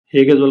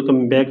Hey guys,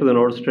 welcome back to the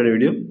Node Study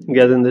video.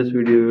 Guys, in this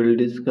video, we will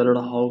discover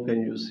how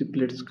can you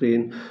split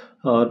screen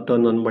or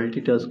turn on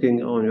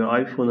multitasking on your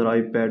iPhone or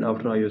iPad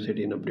after iOS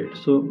 18 update.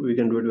 So we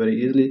can do it very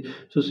easily.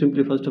 So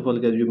simply, first of all,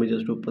 guys, you may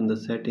just open the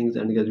settings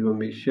and guys, you will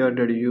make sure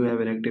that you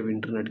have an active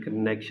internet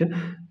connection.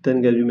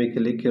 Then guys, you may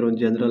click here on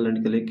General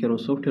and click here on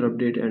Software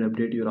Update and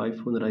update your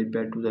iPhone or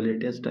iPad to the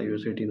latest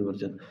iOS 18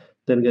 version.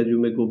 Then guys, you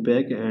may go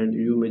back and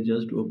you may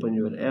just open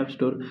your App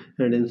Store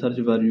and in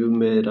search bar you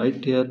may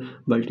write here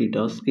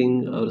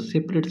multitasking or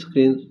split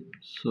screen.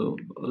 So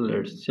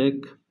let's check.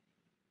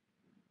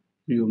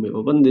 You may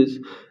open this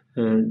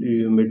and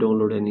you may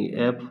download any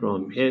app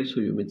from here.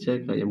 So you may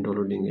check I am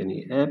downloading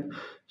any app.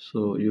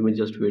 So you may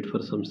just wait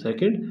for some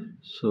second.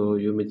 So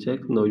you may check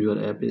now your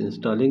app is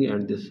installing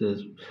and this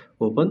is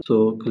open.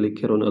 So click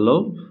here on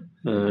allow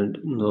and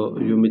now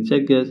you may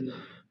check, guys.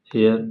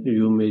 Here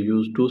you may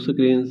use two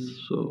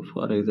screens. So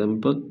for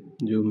example,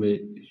 you may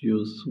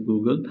use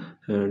Google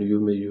and you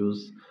may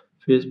use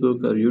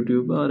Facebook or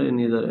YouTube or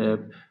any other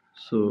app.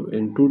 So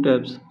in two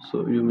tabs,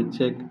 so you may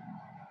check.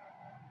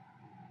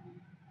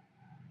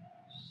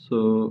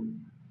 So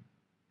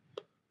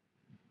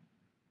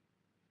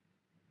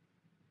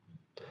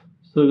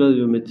guys,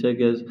 you may check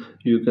as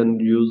you can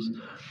use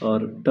or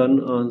turn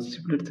on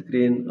split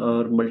screen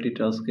or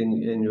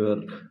multitasking in your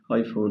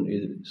iPhone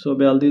easily. So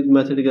by all these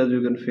methods, guys,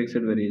 you can fix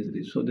it very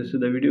easily. So this is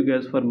the video,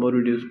 guys. For more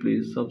videos,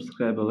 please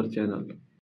subscribe our channel.